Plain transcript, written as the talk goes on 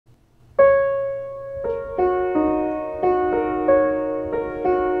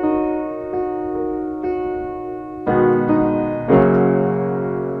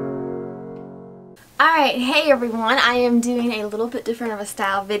Alright, hey everyone, I am doing a little bit different of a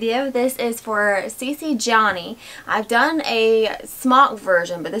style video. This is for CC Johnny. I've done a smock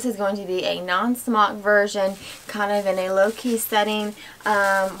version, but this is going to be a non-smock version, kind of in a low-key setting,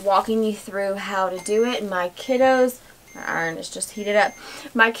 walking you through how to do it. My kiddos, my iron is just heated up.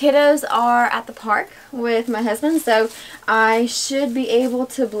 My kiddos are at the park with my husband, so I should be able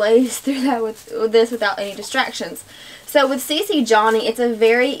to blaze through that with this without any distractions. So with CC Johnny, it's a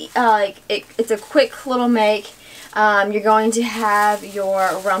very, it's a quick little make. You're going to have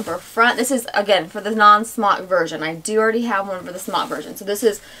your rumper front. This is, again, for the non-smock version. I do already have one for the smock version. So this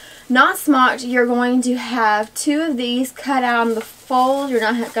is non-smocked. You're going to have two of these cut out on the fold. You're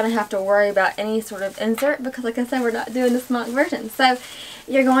not going to have to worry about any sort of insert because, like I said, we're not doing the smock version. So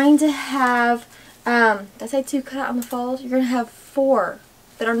you're going to have, did I say two cut out on the fold? You're going to have four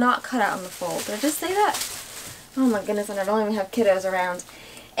that are not cut out on the fold. Did I just say that? Oh my goodness, and I don't even have kiddos around.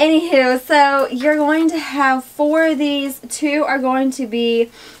 Anywho, so you're going to have four of these. Two are going to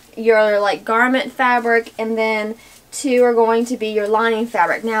be your garment fabric, and then two are going to be your lining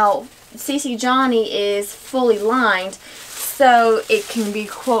fabric. Now, CC Johnny is fully lined, so it can be,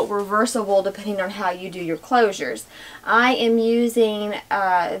 quote, reversible depending on how you do your closures. I am using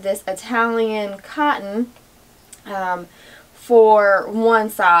this Italian cotton for one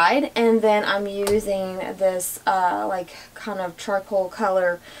side, and then I'm using this kind of charcoal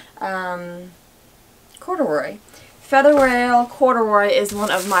color corduroy. Featherwell corduroy is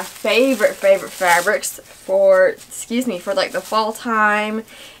one of my favorite fabrics for, for like the fall time.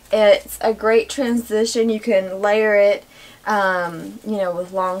 It's a great transition. You can layer it you know,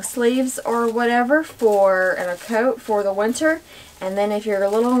 with long sleeves or whatever and a coat for the winter. And then if you're a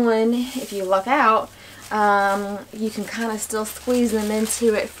little one, if you luck out, you can kind of still squeeze them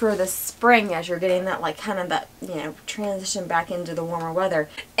into it for the spring as you're getting that you know, transition back into the warmer weather.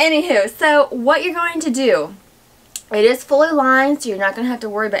 Anywho, so what you're going to do, it is fully lined, so you're not going to have to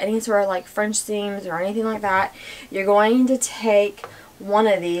worry about any sort of French seams or anything like that. You're going to take one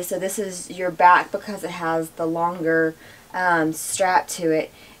of these, so this is your back because it has the longer strap to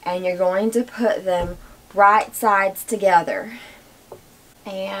it, and you're going to put them right sides together.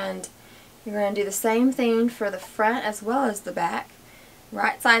 And you're going to do the same thing for the front as well as the back.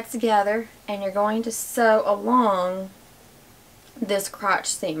 Right sides together, and you're going to sew along this crotch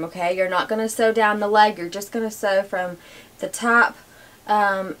seam, okay? You're not going to sew down the leg. You're just going to sew from the top,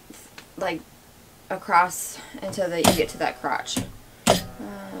 across until you get to that crotch.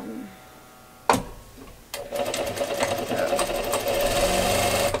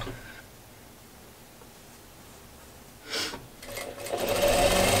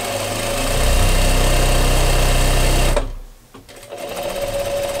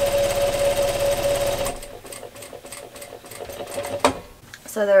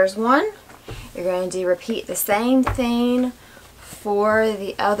 So there's one. You're going to repeat the same thing for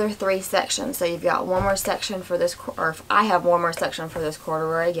the other three sections. So you've got one more section for this, or I have one more section for this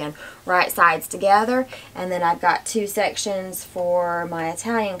corduroy, again, right sides together. And then I've got two sections for my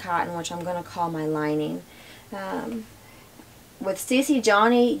Italian cotton, which I'm going to call my lining. With CC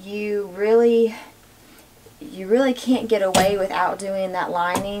Johnny, you really can't get away without doing that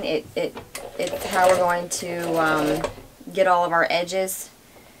lining. It's how we're going to get all of our edges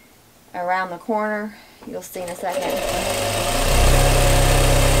around the corner. You'll see in a second.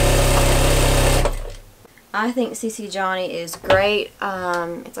 I think CC Johnny is great.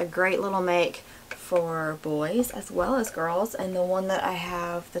 It's a great little make for boys as well as girls, and the one that I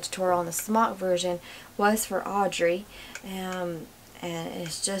have, the tutorial on the smock version, was for Audrey. And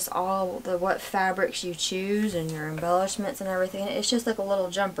it's just all what fabrics you choose and your embellishments and everything. It's just like a little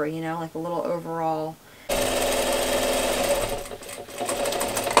jumper, you know, like a little overall.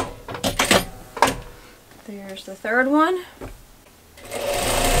 There's the third one.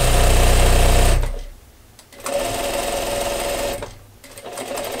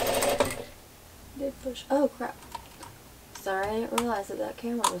 Did push. Oh crap. Sorry, I didn't realize that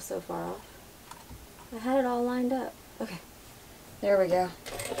camera was so far off. I had it all lined up. Okay. There we go.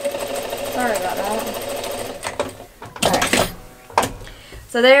 Sorry about that. Alright.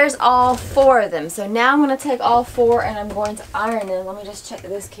 So there's all four of them. So now I'm going to take all four and I'm going to iron them. Let me just check that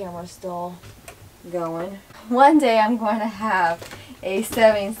this camera's still going. One day I'm going to have a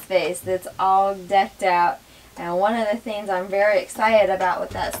sewing space that's all decked out, and one of the things I'm very excited about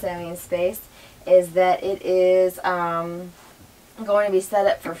with that sewing space is that it is going to be set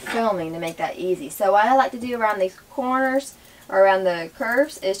up for filming to make that easy. So what I like to do around these corners or around the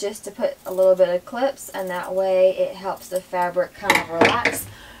curves is just to put a little bit of clips, and that way it helps the fabric kind of relax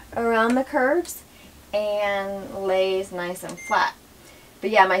around the curves and lays nice and flat. But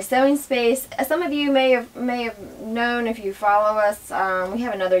yeah, my sewing space, as some of you may have known if you follow us, we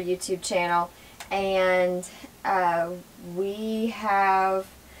have another YouTube channel, and we have,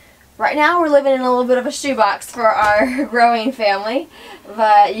 right now we're living in a little bit of a shoebox for our growing family,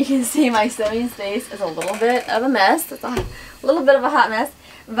 but you can see my sewing space is a little bit of a mess. It's a little bit of a hot mess,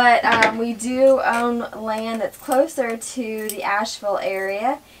 but we do own land that's closer to the Asheville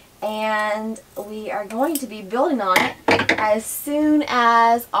area, and we are going to be building on it as soon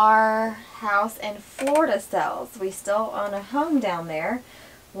as our house in Florida sells. We still own a home down there,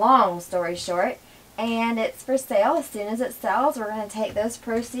 long story short, and it's for sale. As soon as it sells, we're going to take those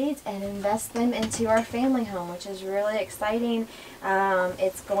proceeds and invest them into our family home, which is really exciting.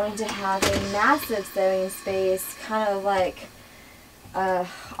 It's going to have a massive sewing space, kind of like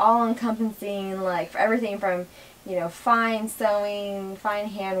all-encompassing, like for everything from, you know, fine sewing, fine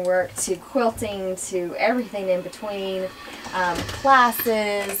handwork, to quilting, to everything in between,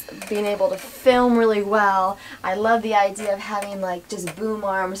 classes, being able to film really well. I love the idea of having like just boom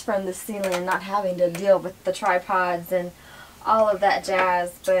arms from the ceiling and not having to deal with the tripods and all of that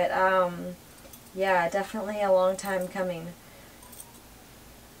jazz. But yeah, definitely a long time coming.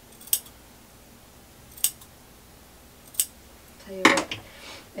 Tell you what,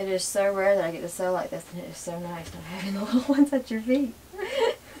 it is so rare that I get to sew like this, and it is so nice not having the little ones at your feet.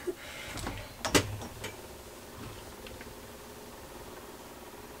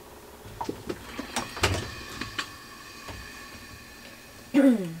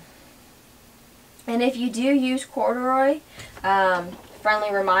 And if you do use corduroy,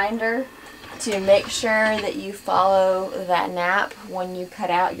 friendly reminder to make sure that you follow that nap when you cut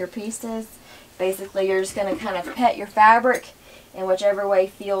out your pieces. Basically, you're just going to kind of pet your fabric in whichever way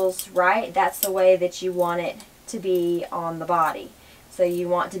feels right. That's the way that you want it to be on the body. So you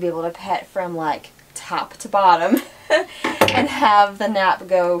want to be able to pet from like top to bottom and have the nap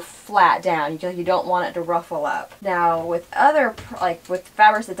go flat down. You don't want it to ruffle up. Now with other, like with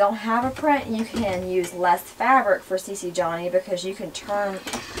fabrics that don't have a print, you can use less fabric for CC Johnny, because you can turn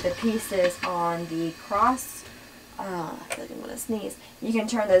the pieces on the cross, I feel like I'm going to sneeze. You can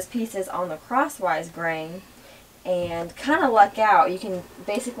turn those pieces on the crosswise grain and kind of luck out. You can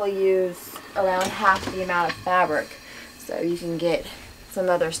basically use around half the amount of fabric, so you can get some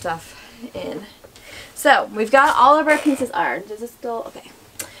other stuff in. So we've got all of our pieces ironed. Is it still okay?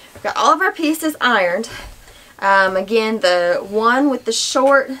 We've got all of our pieces ironed. Again, the one with the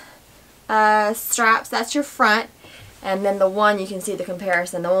short straps, that's your front, and then the one, you can see the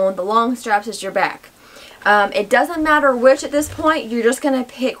comparison, the one with the long straps is your back. It doesn't matter which at this point. You're just going to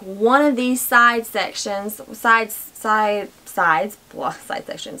pick one of these side sections, side sections,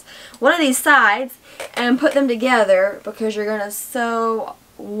 one of these sides, and put them together, because you're going to sew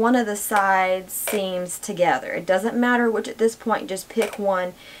one of the side seams together. It doesn't matter which at this point. Just pick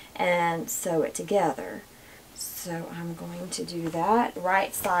one and sew it together. So I'm going to do that.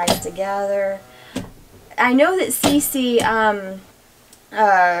 Right sides together. I know that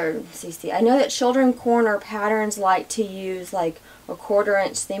I know that Children Corner Patterns like to use like a 1/4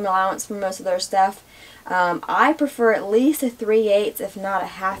 inch seam allowance for most of their stuff. I prefer at least a 3/8, if not a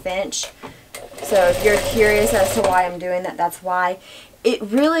 1/2 inch. So if you're curious as to why I'm doing that, that's why. It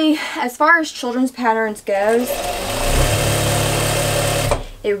really, as far as children's patterns goes,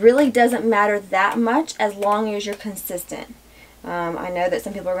 it really doesn't matter that much as long as you're consistent. I know that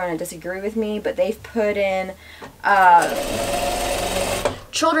some people are going to disagree with me, but they've put in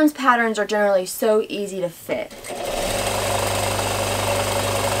children's patterns are generally so easy to fit.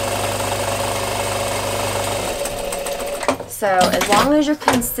 So as long as you're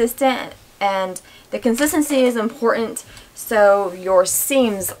consistent, and the consistency is important so your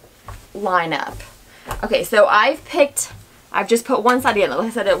seams line up. Okay, so I've just put one side together. Like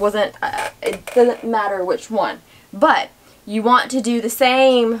I said, it doesn't matter which one, but you want to do the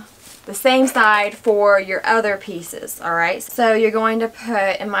same side for your other pieces, alright? So you're going to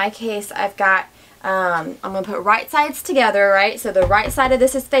put, in my case, I've got, I'm going to put right sides together, right? So the right side of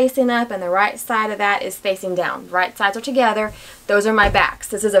this is facing up and the right side of that is facing down. Right sides are together. Those are my backs.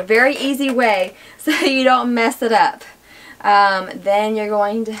 This is a very easy way so you don't mess it up. Then you're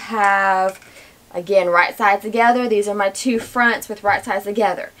going to have, again, right sides together. These are my two fronts with right sides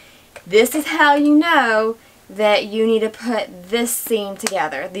together. This is how you know that you need to put this seam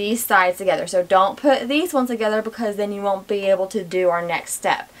together, these sides together. So don't put these ones together, because then you won't be able to do our next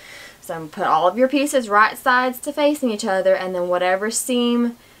step. So put all of your pieces right sides to facing each other, and then whatever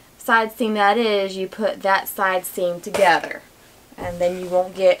side seam that is, you put that side seam together. And then you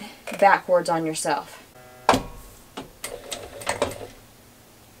won't get backwards on yourself.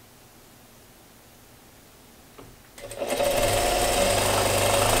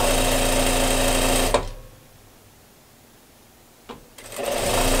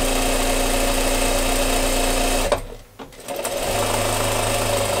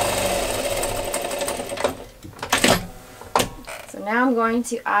 going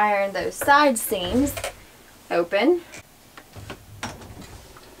to iron those side seams open.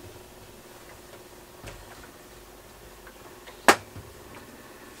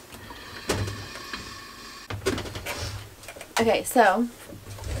 Okay, so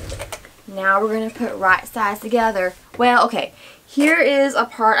now we're going to put right sides together. Well, okay, here is a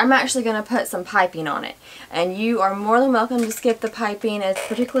part. I'm actually going to put some piping on it. And you are more than welcome to skip the piping, as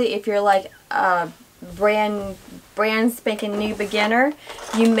particularly if you're like a brand spanking new beginner.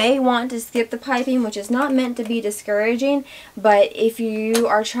 You may want to skip the piping, which is not meant to be discouraging, but if you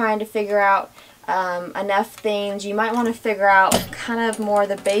are trying to figure out enough things, you might want to figure out kind of more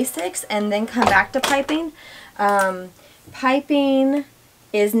the basics and then come back to piping. Piping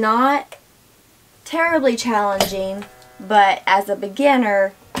is not terribly challenging, but as a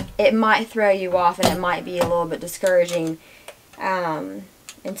beginner it might throw you off and it might be a little bit discouraging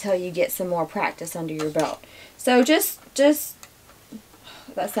until you get some more practice under your belt. So just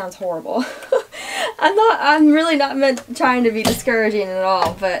that sounds horrible. I'm really not trying to be discouraging at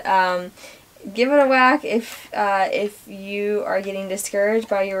all, but give it a whack if you are getting discouraged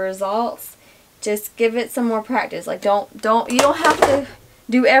by your results. Just give it some more practice. Like you don't have to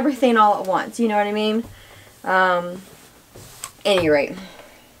do everything all at once. You know what I mean? Any rate,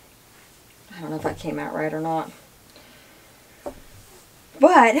 I don't know if that came out right or not.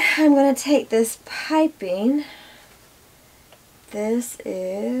 But I'm going to take this piping. This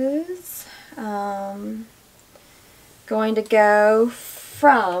is going to go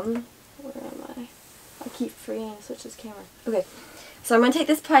from, where am I keep forgetting to switch this camera. Okay. So I'm going to take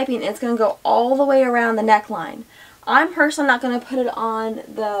this piping and it's going to go all the way around the neckline. I'm personally not going to put it on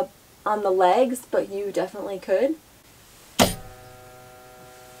the legs, but you definitely could.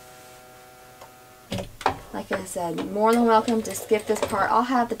 Like I said, more than welcome to skip this part. I'll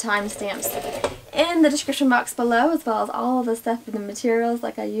have the timestamps in the description box below, as well as all the stuff in the materials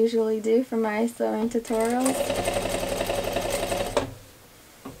like I usually do for my sewing tutorials.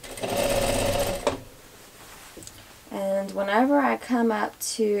 And whenever I come up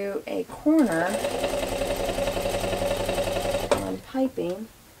to a corner on piping,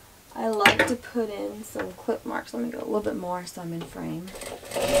 I like to put in some clip marks. Let me go a little bit more so I'm in frame.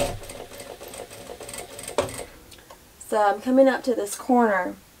 So I'm coming up to this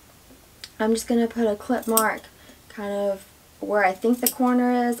corner. I'm just going to put a clip mark kind of where I think the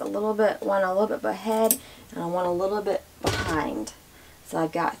corner is, one a little bit ahead, and I want a little bit behind. So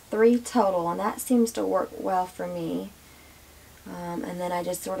I've got 3 total, and that seems to work well for me. And then I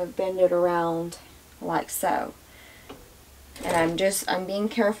just sort of bend it around like so. And I'm being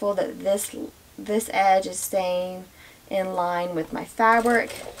careful that this edge is staying in line with my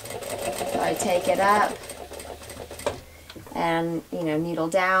fabric. So I take it up and, you know, needle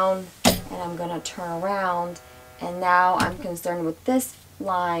down, and I'm going to turn around, and now I'm concerned with this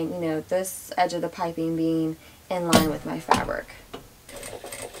line, you know, this edge of the piping being in line with my fabric.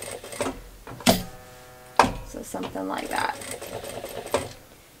 So something like that.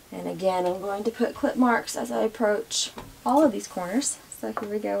 And again, I'm going to put clip marks as I approach all of these corners. So here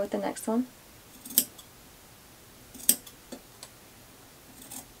we go with the next one.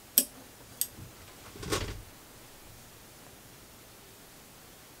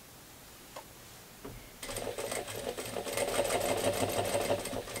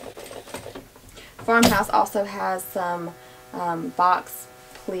 Farmhouse also has some knife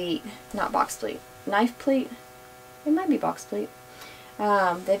pleat. It might be box pleat.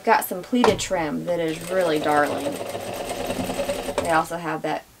 They've got some pleated trim that is really darling. They also have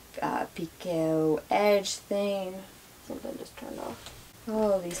that picot edge thing. Something just turned off.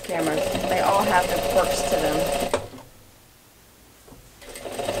 Oh, these cameras. They all have their quirks to them.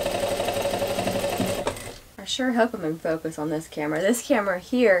 I sure hope I'm in focus on this camera. This camera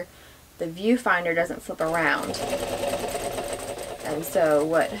here, the viewfinder doesn't flip around. And so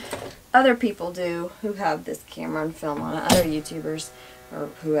what other people do who have this camera and film on it, other YouTubers or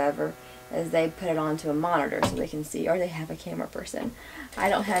whoever, is they put it onto a monitor so they can see, or they have a camera person. I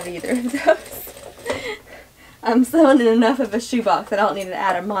don't have either of those. I'm sewing in enough of a shoebox I don't need to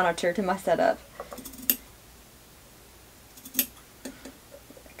add a monitor to my setup. It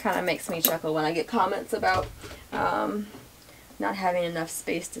kind of makes me chuckle when I get comments about not having enough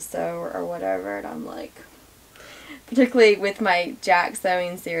space to sew or whatever, and I'm like, particularly with my Jack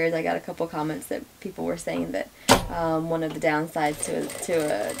sewing series, I got a couple comments that people were saying that one of the downsides to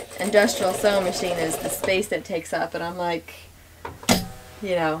a industrial sewing machine is the space that it takes up, and I'm like,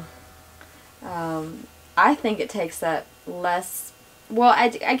 you know, I think it takes up less, well, I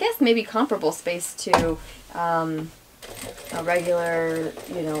guess maybe comparable space to a regular,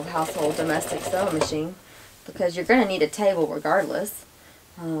 you know, household domestic sewing machine, because you're going to need a table regardless.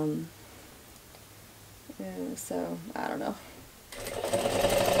 So, I don't know.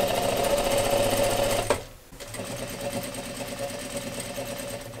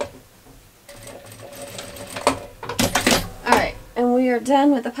 Alright, and we are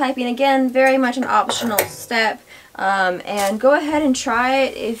done with the piping. Again, very much an optional step. And go ahead and try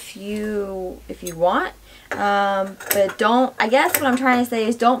it if you want. But don't, I guess what I'm trying to say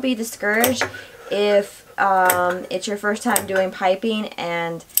is don't be discouraged if it's your first time doing piping,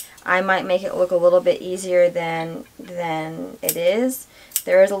 and I might make it look a little bit easier than it is.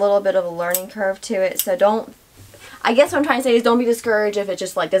 There is a little bit of a learning curve to it, so don't, I guess what I'm trying to say is don't be discouraged if it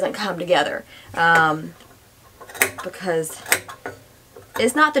just like doesn't come together. Because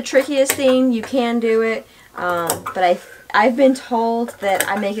it's not the trickiest thing, you can do it, but I've been told that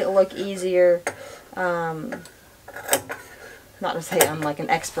I make it look easier. Not to say I'm like an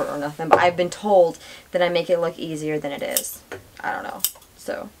expert or nothing, but I've been told that I make it look easier than it is. I don't know.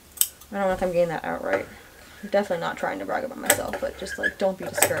 So, I don't know if I'm getting that out right. I'm definitely not trying to brag about myself, but just like don't be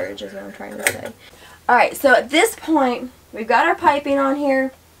discouraged is what I'm trying to say. Alright, so at this point, we've got our piping on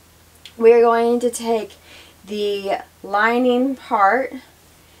here. We're going to take the lining part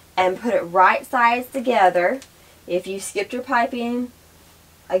and put it right sides together. If you skipped your piping,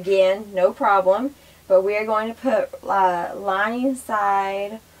 again, no problem. But we are going to put lining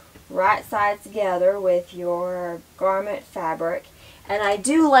side, right sides together with your garment fabric. And I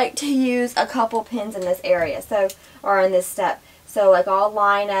do like to use a couple pins in this area, so, or in this step. So like I'll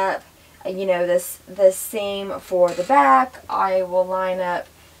line up, you know, this seam for the back. I will line up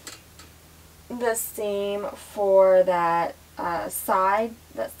the seam for that side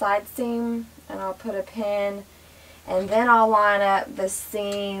seam, and I'll put a pin. And then I'll line up the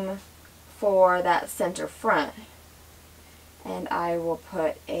seam for that center front, and I will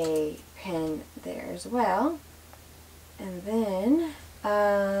put a pin there as well. And then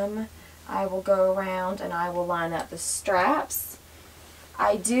I will go around and I will line up the straps.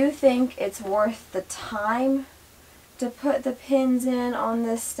 I do think it's worth the time to put the pins in on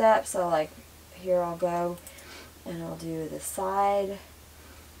this step, so like here I'll go and I'll do the side,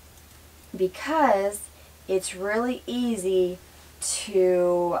 because it's really easy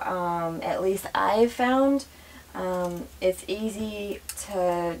to, at least I've found, it's easy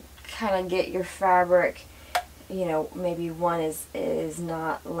to kind of get your fabric, you know, maybe one is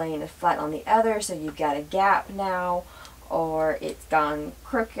not laying flat on the other, so you've got a gap now, or it's gone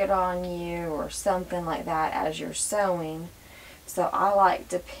crooked on you or something like that as you're sewing. So I like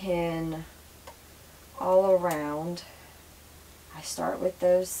to pin all around. I start with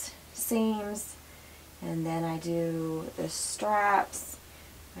those seams, and then I do the straps.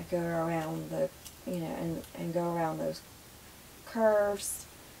 I go around the, you know, and go around those curves,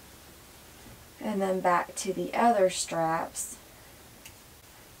 and then back to the other straps,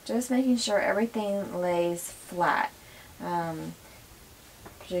 just making sure everything lays flat.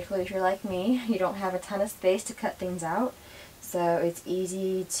 Particularly if you're like me, you don't have a ton of space to cut things out, so it's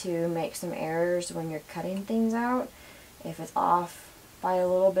easy to make some errors when you're cutting things out. If it's off by a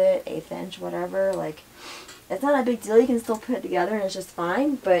little bit, 1/8 inch, whatever, like, it's not a big deal, you can still put it together and it's just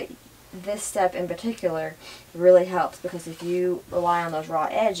fine. But this step in particular really helps, because if you rely on those raw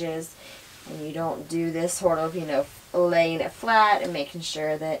edges and you don't do this sort of, you know, laying it flat and making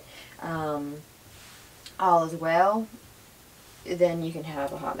sure that all is well, then you can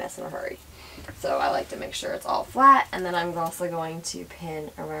have a hot mess in a hurry. So I like to make sure it's all flat, and then I'm also going to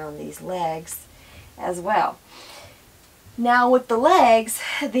pin around these legs as well. Now with the legs,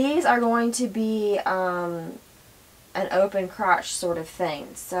 these are going to be an open crotch sort of thing.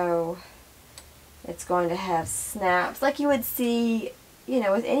 So it's going to have snaps like you would see, you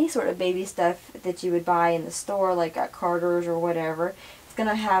know, with any sort of baby stuff that you would buy in the store, like at Carter's or whatever. It's going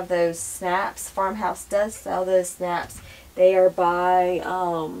to have those snaps. Farmhouse does sell those snaps. They are by,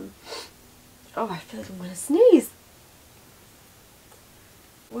 oh, I feel like I'm going to sneeze.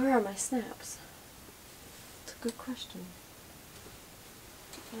 Where are my snaps? It's a good question.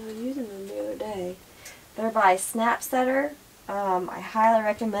 I was using them the other day. They're by Snap Setter. I highly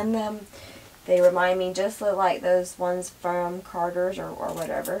recommend them. They remind me just like those ones from Carter's or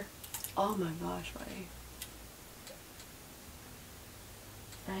whatever. Oh my gosh, buddy.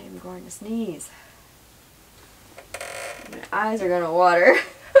 I am going to sneeze. My eyes are going to water.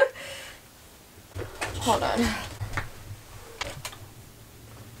 Hold on.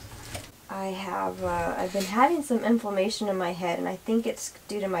 I've been having some inflammation in my head, and I think it's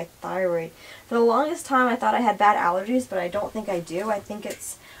due to my thyroid. For the longest time I thought I had bad allergies, but I don't think I do. I think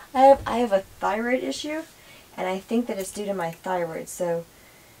it's, I have a thyroid issue, and I think that it's due to my thyroid. So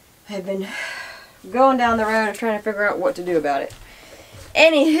I've been going down the road of trying to figure out what to do about it.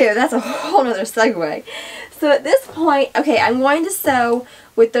 Anywho, that's a whole nother segue. So at this point, okay, I'm going to sew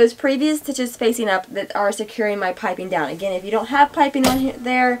with those previous stitches facing up that are securing my piping down. Again, if you don't have piping on here,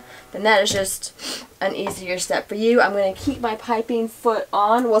 there, then that is just an easier step for you. I'm going to keep my piping foot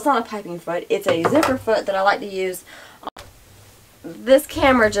on. Well, it's not a piping foot. It's a zipper foot that I like to use. This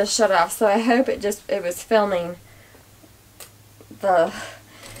camera just shut off, so I hope it was filming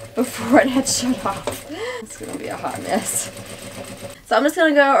before it had shut off. It's going to be a hot mess. So I'm just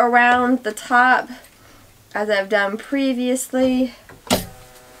going to go around the top as I've done previously.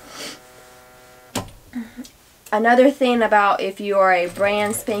 Another thing about if you are a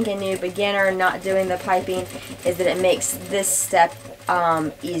brand spanking new beginner not doing the piping is that it makes this step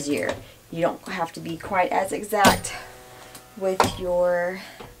easier. You don't have to be quite as exact with your,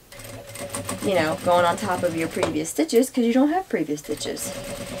 you know, going on top of your previous stitches because you don't have previous stitches.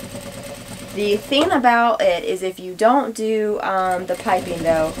 The thing about it is if you don't do the piping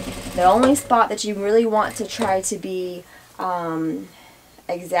though, the only spot that you really want to try to be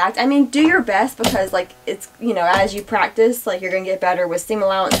exact, I mean, do your best because like it's, you know, as you practice, like you're going to get better with seam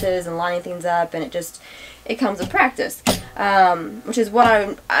allowances and lining things up, and it comes with practice. Which is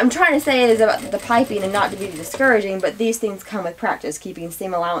what I'm trying to say is about the piping, and not to be discouraging, but these things come with practice, keeping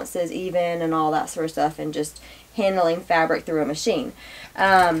seam allowances even and all that sort of stuff, and just handling fabric through a machine.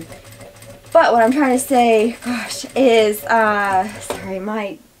 But what I'm trying to say, gosh, is, sorry,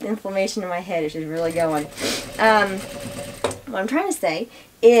 my inflammation in my head is just really going. What I'm trying to say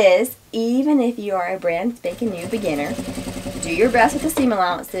is, even if you are a brand spanking new beginner, do your best with the seam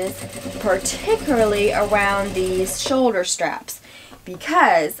allowances, particularly around these shoulder straps.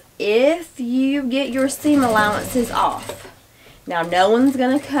 Because if you get your seam allowances off, now no one's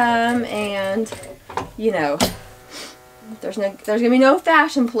going to come and, you know, there's going to be no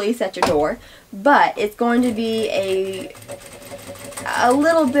fashion police at your door, but it's going to be a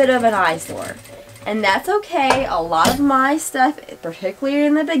little bit of an eyesore. And that's okay. A lot of my stuff, particularly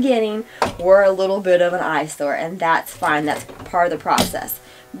in the beginning, were a little bit of an eyesore, and that's fine. That's part of the process.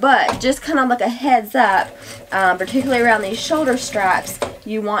 But just kind of like a heads up, particularly around these shoulder straps,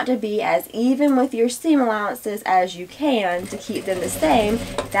 you want to be as even with your seam allowances as you can to keep them the same.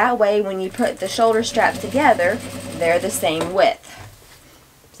 That way when you put the shoulder straps together, they're the same width.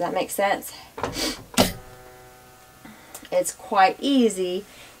 Does that make sense? It's quite easy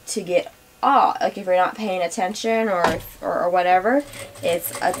to get off, like if you're not paying attention or whatever,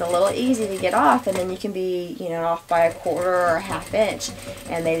 it's a little easy to get off, and then you can be, you know, off by a quarter or a half inch,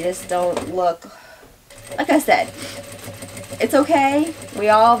 and they just don't look, like I said, it's okay, we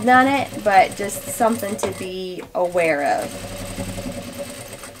all have done it, but just something to be aware of,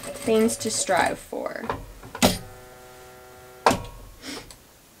 things to strive for.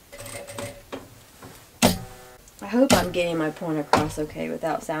 I hope I'm getting my point across okay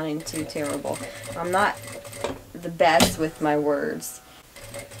without sounding too terrible. I'm not the best with my words.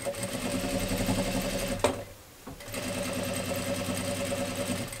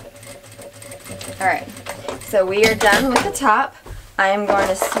 Alright, so we are done with the top. I am going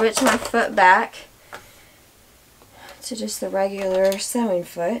to switch my foot back to just the regular sewing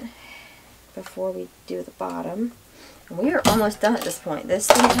foot before we do the bottom. And we are almost done at this point. This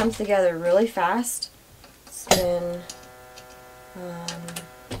thing comes together really fast. It's been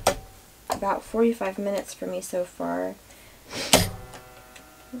about 45 minutes for me so far.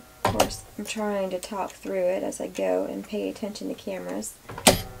 Of course, I'm trying to talk through it as I go and pay attention to cameras.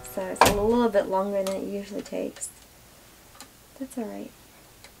 So it's a little bit longer than it usually takes. That's alright.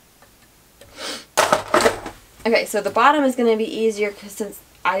 Okay, so the bottom is going to be easier because since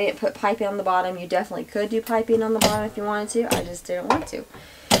I didn't put piping on the bottom, you definitely could do piping on the bottom if you wanted to. I just didn't want to.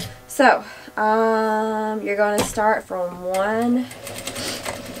 So, you're going to start from one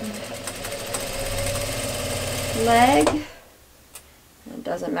leg. It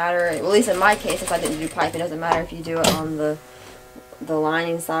doesn't matter, at least in my case, if I didn't do piping, it doesn't matter if you do it on the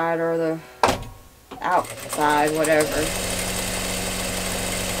lining side or the outside, whatever.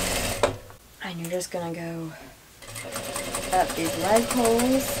 And you're just going to go up these leg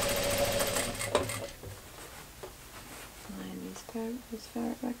holes. This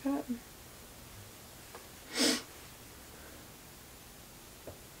fabric back up.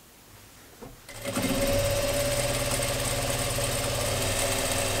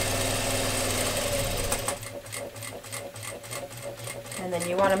 And then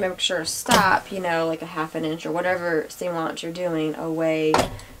you want to make sure to stop, you know, like a half an inch or whatever seam allowance you're doing away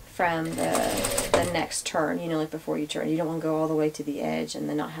from the next turn, you know, like before you turn. You don't want to go all the way to the edge and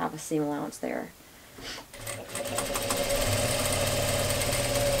then not have a seam allowance there.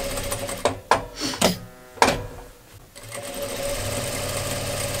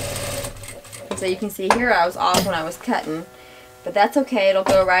 So you can see here I was off when I was cutting, but that's okay. It'll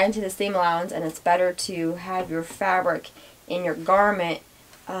go right into the seam allowance, and it's better to have your fabric in your garment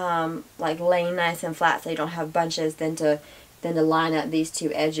like laying nice and flat so you don't have bunches than to line up these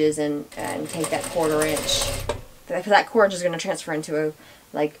two edges and take that 1/4 inch. Because that 1/4 inch is going to transfer into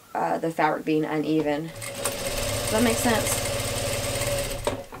the fabric being uneven. Does that make sense?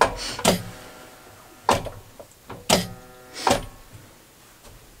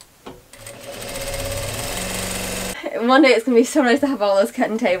 One day it's going to be so nice to have all those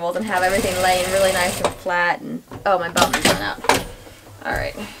cutting tables and have everything laying really nice and flat. And oh, my bumper's run out.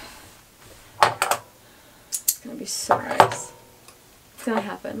 Alright. It's going to be so nice. It's going to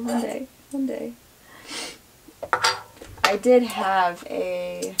happen one day. One day. I did have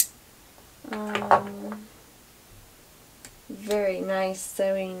a very nice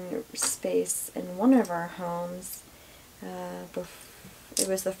sewing space in one of our homes. It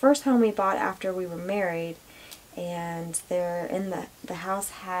was the first home we bought after we were married, and there in the house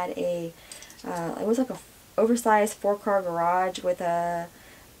had a it was like a oversized 4-car garage with a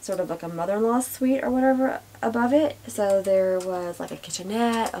sort of like a mother-in-law suite or whatever above it. So there was like a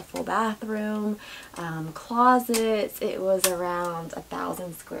kitchenette, a full bathroom, closets. It was around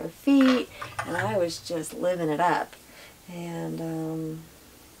 1,000 square feet, and I was just living it up. And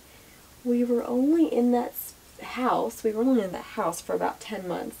we were only in that house. We were only in that house for about 10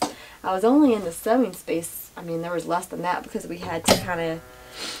 months. I was only in the sewing space. I mean, there was less than that because we had to kind of.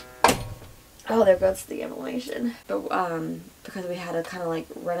 Oh, there goes the inflammation. But because we had to kind of like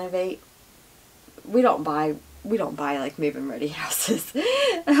renovate. We don't buy like move-in ready houses.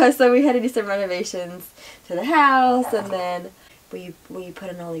 So we had to do some renovations to the house, and then we put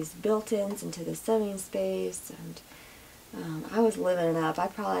in all these built-ins into the sewing space, and I was living it up. I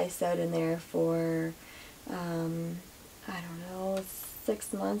probably sewed in there for I don't know,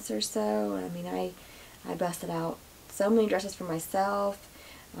 6 months or so. I mean, I busted out so many dresses for myself.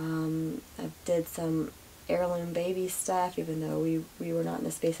 I did some heirloom baby stuff, even though we were not in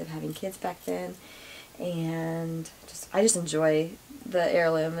the space of having kids back then. And I just enjoy the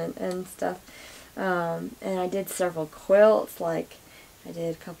heirloom and stuff. And I did several quilts, like I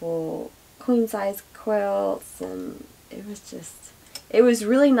did a couple queen size quilts, and it was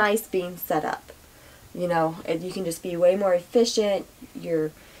really nice being set up. You know, you can just be way more efficient.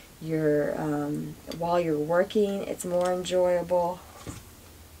 While you're working, it's more enjoyable.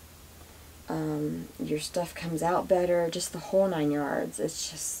 Your stuff comes out better, just the whole 9 yards. It's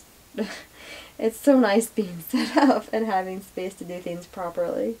just, it's so nice being set up and having space to do things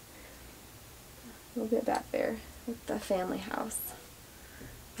properly. We'll get back there with the family house.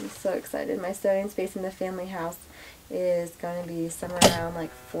 I'm so excited. My sewing space in the family house is going to be somewhere around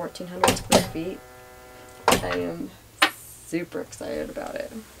like 1,400 square feet. I am super excited about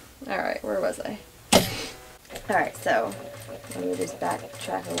it. Alright, where was I? Alright, so let me just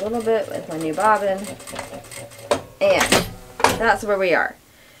backtrack a little bit with my new bobbin. And that's where we are.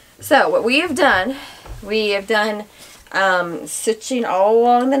 So what we have done stitching all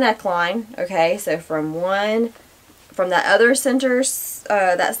along the neckline. Okay, so from that other center,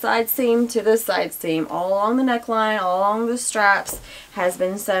 that side seam to this side seam, all along the neckline, all along the straps has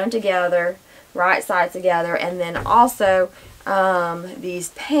been sewn together, right sides together, and then also these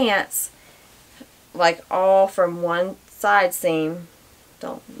pants, like all from one side seam.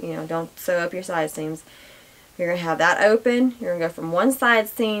 Don't sew up your side seams. You're going to have that open. You're going to go from one side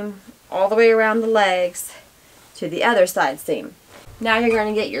seam all the way around the legs to the other side seam. Now you're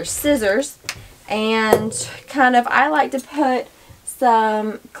going to get your scissors, and I like to put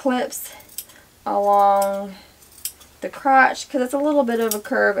some clips along the crotch because it's a little bit of a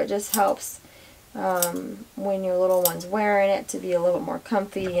curve. It just helps when your little one's wearing it to be a little bit more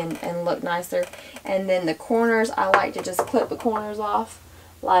comfy and look nicer. And then the corners, I like to just clip the corners off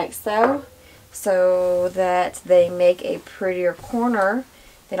like so that they make a prettier corner.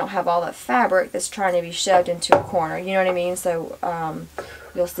 They don't have all that fabric that's trying to be shoved into a corner, you know what I mean? So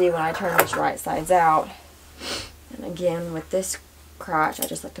you'll see when I turn this right sides out. And again, with this crotch, I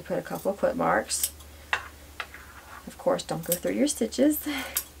just like to put a couple of clip marks. Of course, don't go through your stitches.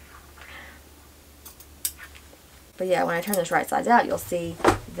 But yeah, when I turn this right sides out, you'll see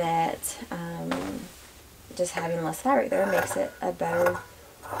that just having less fabric there makes it a better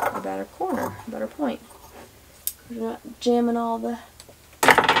corner, a better point. You're not jamming all the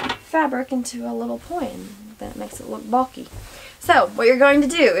fabric into a little point, and that makes it look bulky. So what you're going to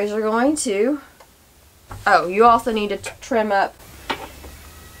do is you're going to, you also need to trim up.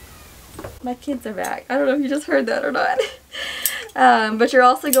 My kids are back. I don't know if you just heard that or not. But you're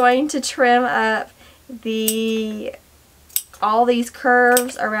also going to trim up all these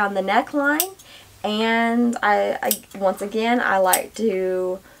curves around the neckline, And I once again, I like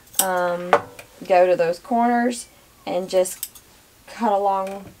to go to those corners and just cut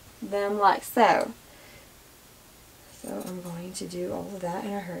along them like so. So I'm going to do all of that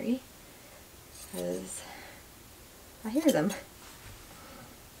in a hurry because I hear them.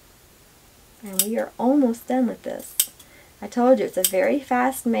 And we are almost done with this. I told you it's a very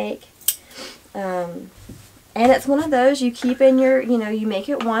fast make. And it's one of those you keep in your, you make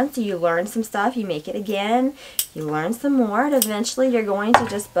it once, you learn some stuff, you make it again, you learn some more, and eventually you're going to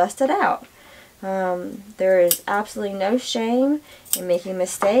just bust it out. There is absolutely no shame in making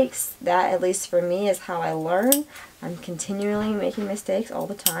mistakes. That, at least for me, is how I learn. I'm continually making mistakes all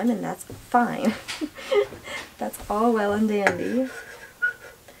the time, and that's fine. That's all well and dandy.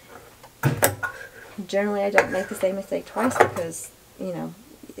 Generally, I don't make the same mistake twice because,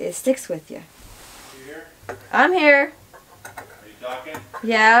 it sticks with you. You here? I'm here. Are you talking?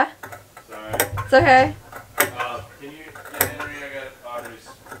 Yeah. Sorry. It's okay. Can you get Henry? I got Audrey's.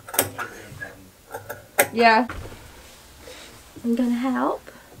 Yeah. I'm gonna help.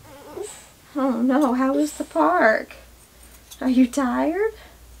 Oh no, how was the park? Are you tired?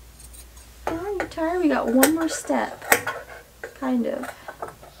 Are you tired? We got one more step. Kind of.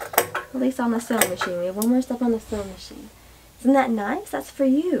 At least on the sewing machine. We have one more step on the sewing machine. Isn't that nice? That's for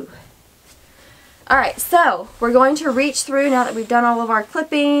you. Alright, so we're going to reach through now that we've done all of our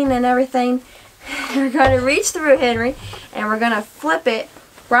clipping and everything. We're going to reach through, Henry, and we're going to flip it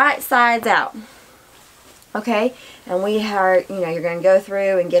right sides out. Okay? And we are, you're going to go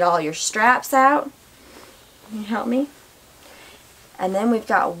through and get all your straps out. Can you help me? And then we've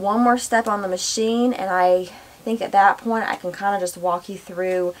got one more step on the machine, and I think at that point I can kind of just walk you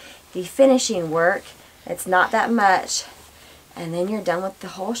through the finishing work. It's not that much. And then you're done with the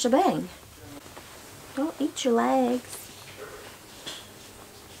whole shebang. Don't eat your legs.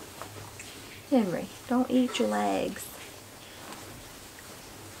 Henry, don't eat your legs.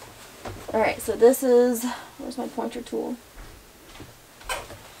 Alright, so this is, where's my pointer tool?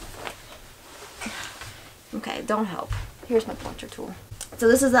 Okay, don't help. Here's my pointer tool. So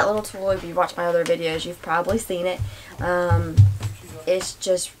this is that little tool. If you've watched my other videos, you've probably seen it. It's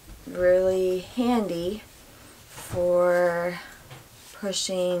just really handy for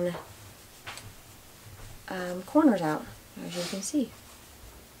pushing corners out, as you can see.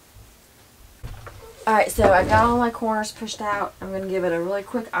 Alright, so I've got all my corners pushed out. I'm going to give it a really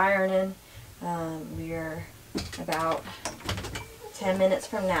quick ironing. We're about 10 minutes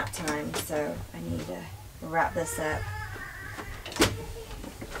from nap time, so I need to wrap this up.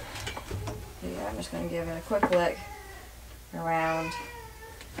 Yeah, I'm just going to give it a quick lick around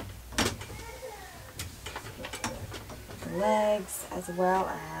the legs as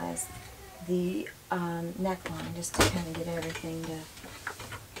well as the neckline, just to kind of get everything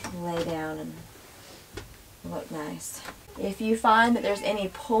to lay down and look nice. If you find that there's any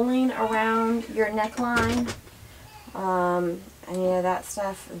pulling around your neckline, any of that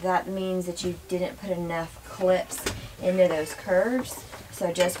stuff, that means that you didn't put enough clips into those curves.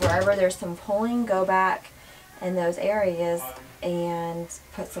 So just wherever there's some pulling, go back in those areas and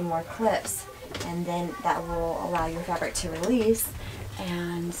put some more clips, and then that will allow your fabric to release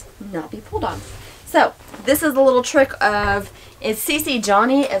and not be pulled on. So this is a little trick of, it's CC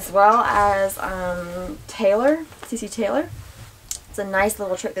Johnny as well as Taylor, CC Taylor. It's a nice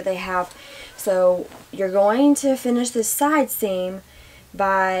little trick that they have. So you're going to finish this side seam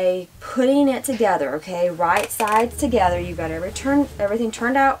by putting it together, okay? Right sides together. You've got everything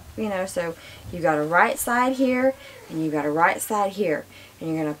turned out, so you've got a right side here and you've got a right side here. And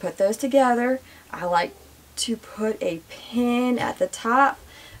you're going to put those together. I like to put a pin at the top.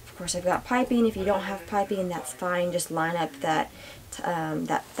 Of course, I've got piping. If you don't have piping, that's fine. Just line up that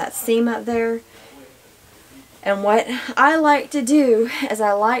seam up there. And what I like to do is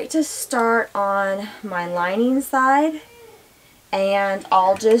I like to start on my lining side, and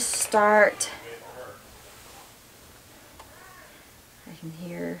I'll just start, I can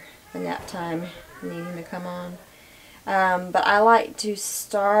hear the nap time needing to come on, but I like to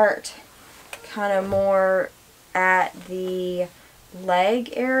start kind of more at the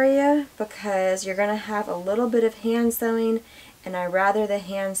leg area because you're going to have a little bit of hand sewing, and I'd rather the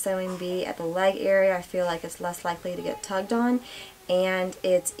hand sewing be at the leg area. I feel like it's less likely to get tugged on and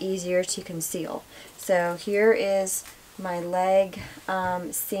it's easier to conceal. So here is my leg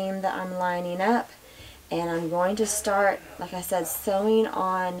seam that I'm lining up, and I'm going to start, like I said, sewing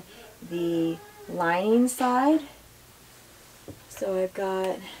on the lining side. So I've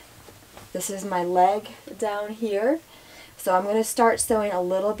got, this is my leg down here. So I'm going to start sewing a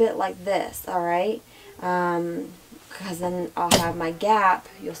little bit like this, alright? Because then I'll have my gap.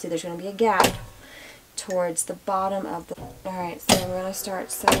 You'll see there's going to be a gap towards the bottom of the... Alright, so I'm going to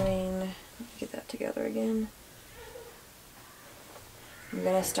start sewing. Get that together again. I'm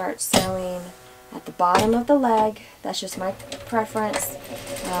going to start sewing at the bottom of the leg. That's just my preference.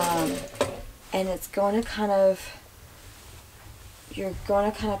 And it's going to kind of... You're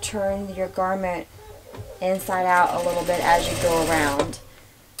going to kind of turn your garment inside out a little bit as you go around.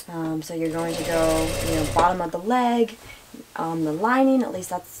 So you're going to go, bottom of the leg, on the lining, at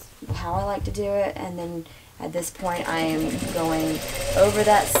least that's how I like to do it, and then at this point I am going over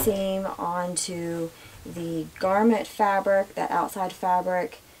that seam onto the garment fabric, that outside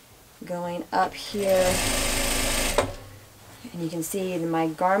fabric, going up here, and you can see my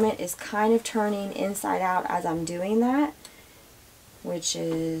garment is kind of turning inside out as I'm doing that, which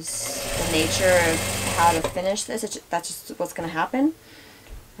is the nature of how to finish this. That's just what's going to happen.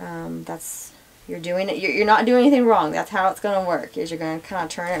 You're doing it. You're not doing anything wrong. That's how it's going to work. Is you're going to kind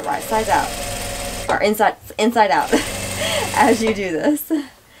of turn it right sides out, or inside out, as you do this.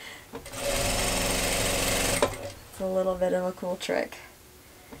 It's a little bit of a cool trick.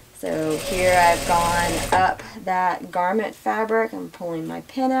 So here I've gone up that garment fabric. I'm pulling my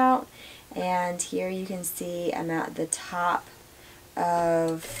pin out, and here you can see I'm at the top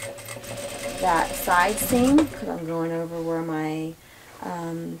of that side seam because I'm going over where my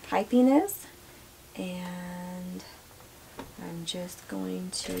piping is, and I'm just going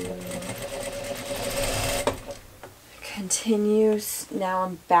to continue. Now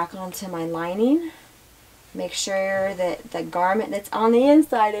I'm back onto my lining. Make sure that the garment that's on the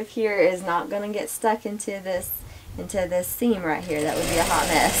inside of here is not going to get stuck into this seam right here. That would be a hot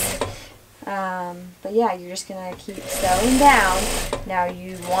mess. But yeah, you're just going to keep sewing down. Now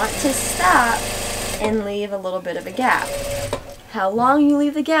you want to stop and leave a little bit of a gap. How long you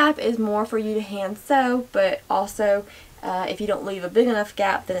leave the gap is more for you to hand sew, but also if you don't leave a big enough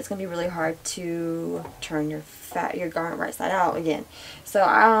gap, then it's going to be really hard to turn your garment right side out again. So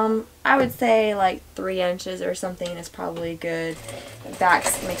I would say like 3 inches or something is probably good.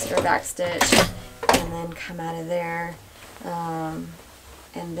 Makes it a back stitch, and then come out of there. And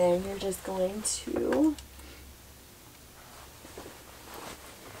then you're just going to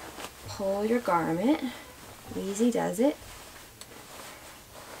pull your garment. Easy does it.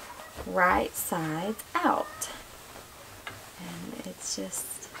 Right sides out. And it's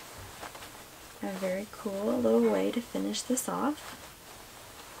just a very cool little way to finish this off.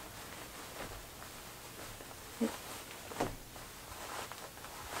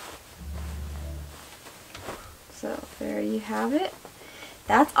 So there you have it.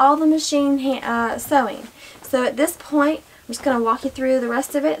 That's all the machine sewing. So at this point, I'm just going to walk you through the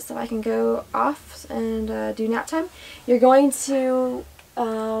rest of it so I can go off and do nap time. You're going to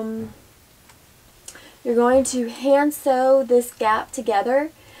hand sew this gap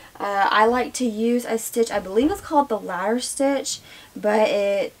together. I like to use a stitch, I believe it's called the ladder stitch,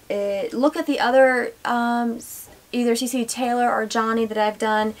 but look at the other either CC Taylor or Johnny that I've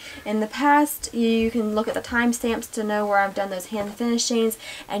done in the past. You can look at the timestamps to know where I've done those hand finishings,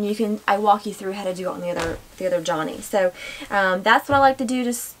 and I walk you through how to do it on the other Johnny. So that's what I like to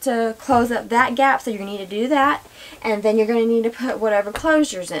do to close up that gap. So you're going to need to do that, and then you're going to need to put whatever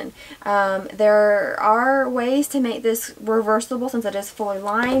closures in. There are ways to make this reversible since it is fully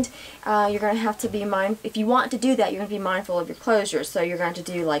lined. You're going to have to be mindful. If you want to do that, you're going to be mindful of your closures. So you're going to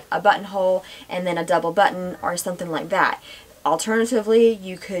do like a buttonhole and then a double button or something like that. Alternatively,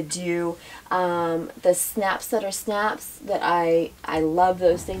 you could do the snap setter snaps that I love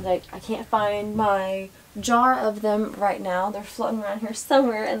those things. I can't find my jar of them right now. They're floating around here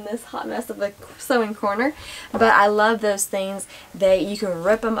somewhere in this hot mess of a sewing corner. But I love those things. You can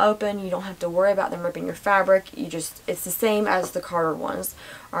rip them open. You don't have to worry about them ripping your fabric. It's the same as the Carter ones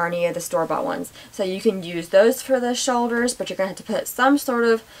or any of the store-bought ones. So you can use those for the shoulders, but you're going to have to put some sort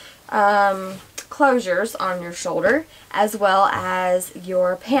of closures on your shoulder as well as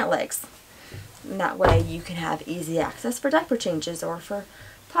your pant legs. And that way you can have easy access for diaper changes or for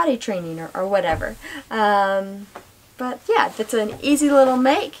potty training or whatever. But yeah, it's an easy little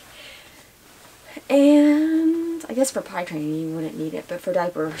make. And I guess for potty training you wouldn't need it, but for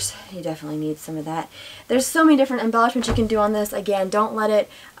diapers you definitely need some of that. There's so many different embellishments you can do on this. Again, don't let it,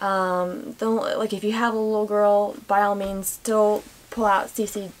 like if you have a little girl, by all means still pull out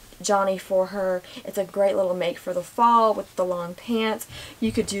CC Johnny for her. It's a great little make for the fall with the long pants.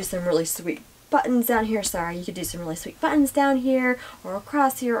 You could do some really sweet buttons down here. You could do some really sweet buttons down here or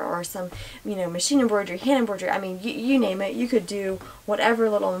across here, or some, machine embroidery, hand embroidery. I mean, you name it. You could do whatever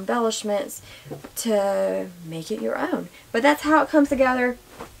little embellishments to make it your own. But that's how it comes together.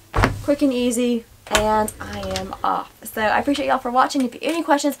 Quick and easy. and I am off. So I appreciate y'all for watching. If you have any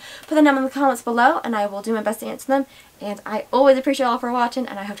questions, put them down in the comments below and I will do my best to answer them. And I always appreciate y'all for watching,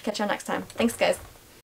 and I hope to catch y'all next time. Thanks, guys.